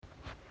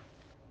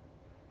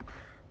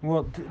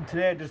Well,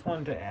 today I just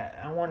wanted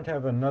to I wanted to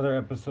have another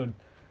episode.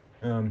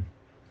 Um,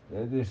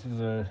 this is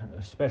a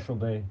special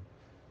day.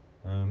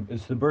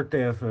 It's the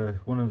birthday of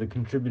one of the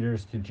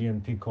contributors to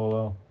GMT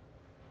Kollel,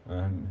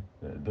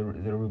 the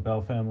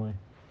Rubel family,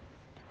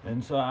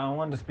 and so I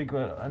wanted to speak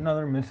about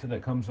another mitzvah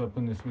that comes up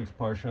in this week's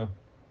parsha.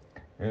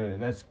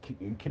 That's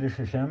Kiddush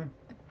Hashem.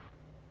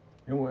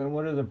 And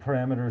what are the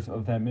parameters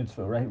of that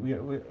mitzvah? Right,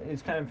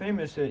 it's kind of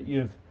famous that you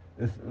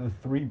have the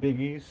three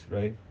biggies,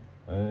 right?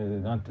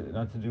 Not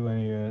to do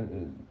any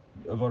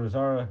avodah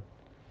zarah,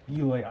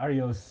 Gilei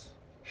Arios,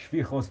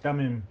 Shvichos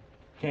Damim,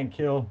 can't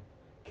kill,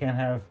 can't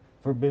have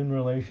forbidden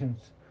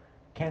relations,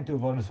 can't do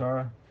Avodah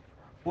Zarah.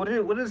 What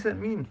does that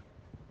mean?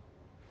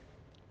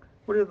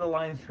 What are the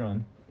lines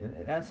drawn?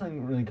 That's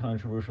something really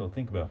controversial to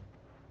think about.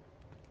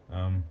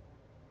 Um,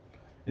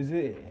 is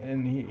it,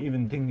 and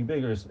even thinking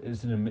bigger, is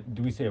it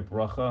do we say a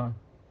bracha?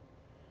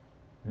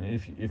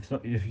 If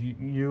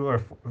you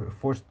are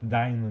forced to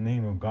die in the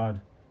name of God,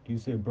 do you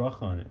say a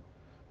bracha on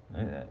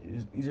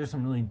it? These are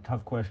some really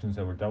tough questions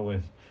that were dealt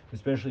with,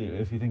 especially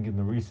if you think in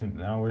the recent.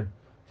 Now we're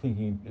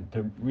thinking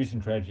the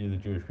recent tragedy of the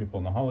Jewish people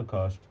in the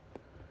Holocaust,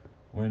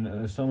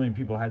 when so many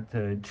people had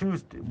to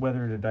choose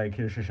whether to die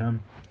Kiddush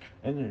Hashem,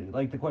 and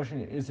like the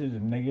question is it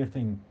a negative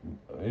thing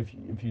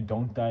if you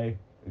don't die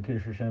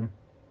Kiddush Hashem?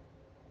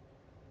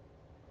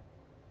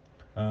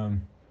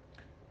 Um,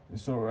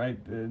 so right,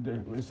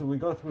 so we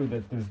go through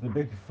that. There's the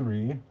big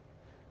three,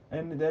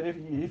 and that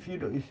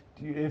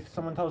if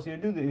someone tells you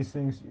to do these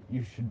things,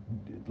 you should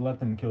let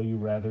them kill you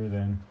rather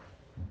than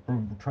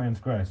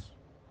transgress.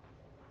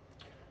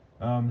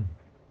 Um,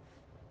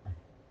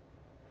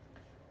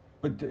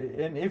 but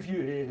and if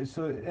you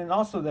so and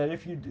also that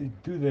if you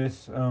do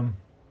this,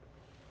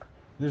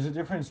 there's a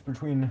difference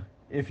between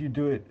if you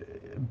do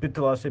it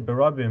bitalase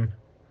berabim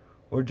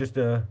or just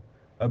a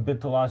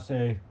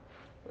bitalase.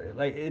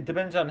 Like it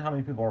depends on how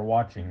many people are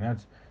watching.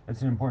 That's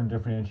an important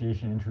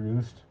differentiation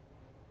introduced.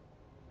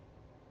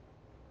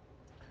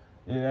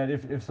 Yeah,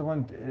 if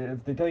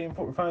they tell you in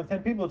front of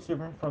 10 people, it's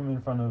different from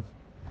in front of,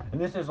 and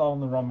this is all in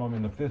the Rambam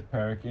in the fifth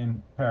parak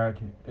in parak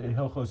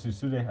Hilchos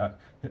Yisudei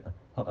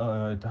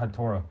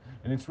HaTorah,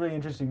 and it's really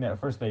interesting that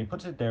first day he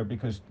puts it there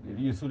because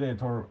Yisudei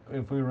HaTorah,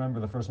 if we remember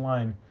the first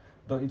line,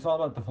 it's all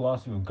about the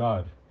philosophy of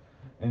God,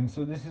 and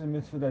so this is a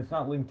mitzvah that's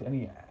not linked to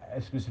any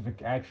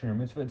specific action or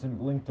mitzvah; it's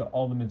linked to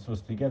all the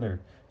mitzvahs together.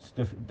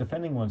 It's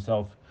defending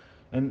oneself,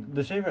 and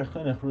the Sefer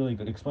Chinuch really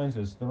explains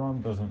this. The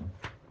Rambam doesn't.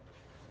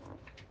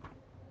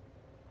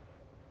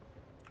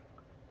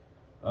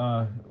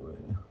 Uh,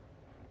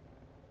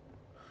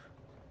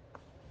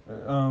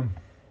 um,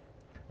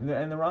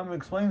 and the Rambam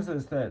explains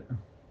this that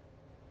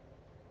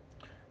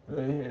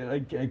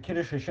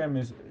Kiddush Hashem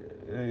is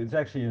it's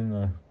actually in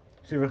the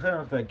Sefer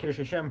Chinuch that Kiddush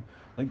Hashem,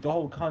 like the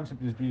whole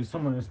concept is because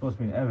someone is supposed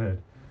to be an Eved,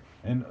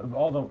 and of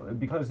all the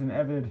because an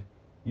Eved,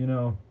 you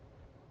know,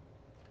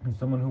 is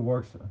someone who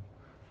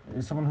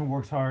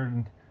works hard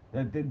and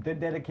that they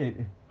dedicate,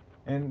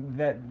 and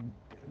that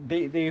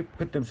they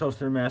put themselves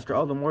to their master.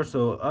 All the more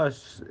so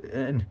us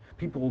and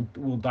people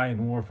will die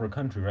in war for a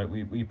country, right?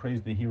 We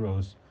praise the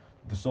heroes,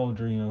 the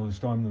soldier, you know, who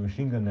stormed the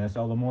machine gun nest.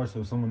 All the more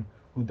so someone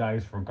who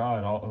dies for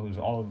God, who's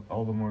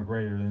all the more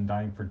greater than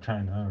dying for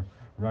China or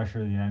Russia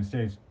or the United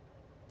States.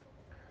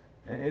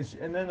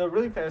 And then the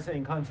really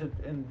fascinating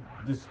concept and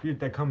dispute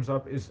that comes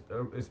up is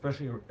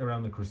especially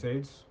around the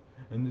Crusades,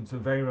 and it's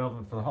very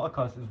relevant for the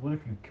Holocaust. Is what if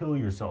you kill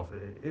yourself?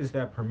 Is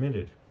that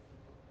permitted?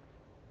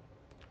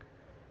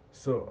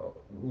 So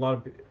a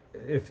lot of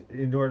if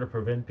in order to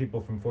prevent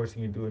people from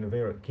forcing you to do an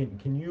avera,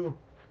 can you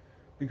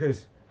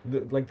because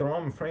like the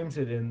Rambam frames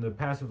it in the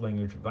passive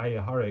language via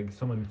hareg,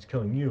 someone's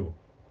killing you.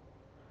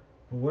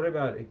 But what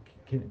about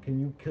can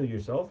you kill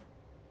yourself?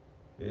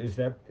 Is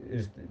there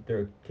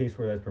a case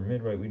where that's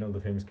permitted? Right, we know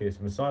the famous case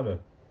of Masada.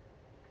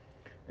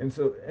 And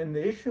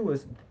the issue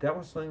was that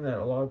was something that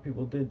a lot of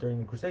people did during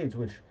the Crusades,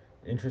 which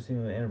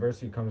interestingly the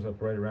anniversary comes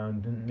up right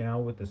around now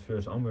with this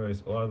Sfiras Omer.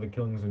 Is a lot of the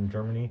killings in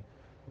Germany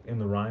in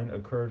the Rhine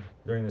occurred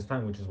during this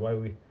time, which is why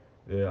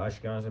the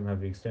Ashkenazim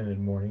have the extended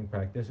mourning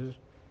practices.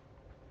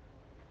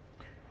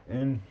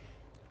 And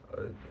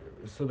uh,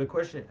 so the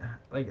question,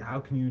 like, how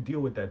can you deal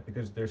with that?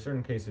 Because there are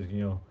certain cases,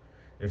 you know,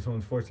 if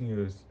someone's forcing you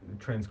to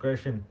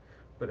transgression,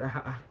 but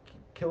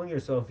killing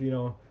yourself, you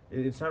know,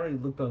 it's not really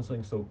looked on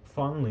something so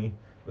fondly.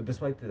 But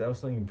despite that was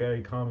something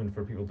very common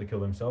for people to kill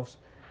themselves,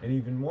 and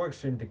even more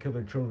extreme to kill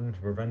their children to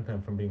prevent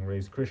them from being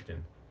raised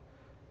Christian.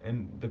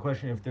 And the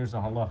question if there's a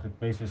halachic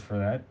basis for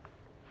that,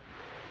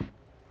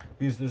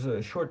 because there's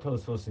a short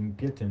Tosfos in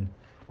Gittin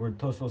where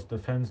Tosfos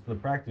defends the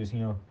practice, you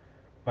know,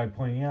 by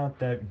pointing out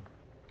that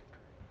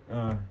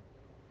uh,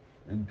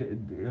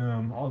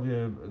 all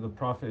the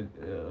prophet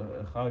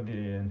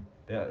Chagi and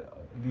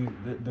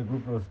the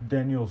group of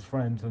Daniel's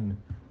friends and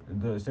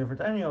the Sefer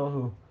Daniel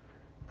who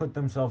put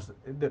themselves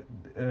in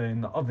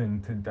the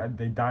oven to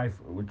they die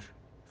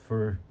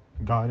for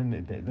God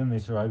and then they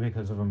survive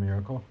because of a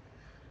miracle.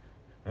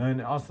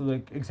 And also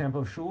the example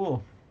of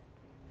Shul.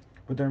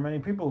 But there are many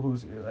people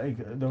who's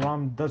the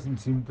Ram doesn't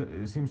seem to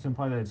it seems to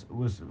imply that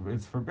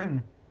it's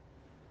forbidden.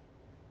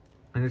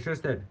 And it's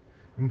just that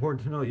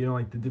important to know, you know,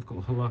 like the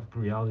difficult halakhic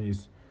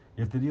realities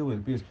you have to deal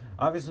with, because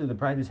obviously the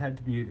practice had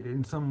to be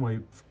in some way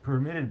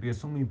permitted because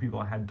so many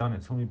people had done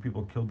it. So many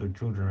people killed their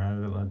children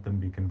rather than let them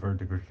be converted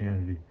to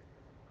Christianity.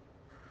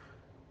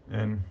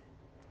 And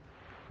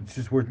it's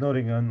just worth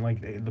noting on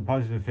like the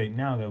positive fate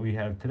now that we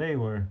have today,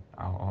 where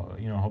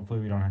you know, hopefully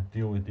we don't have to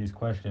deal with these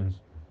questions.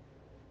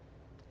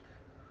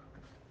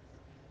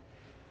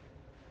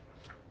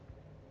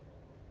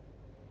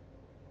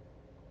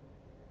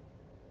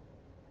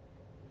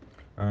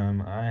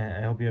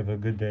 I hope you have a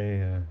good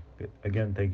day. Again, thank you.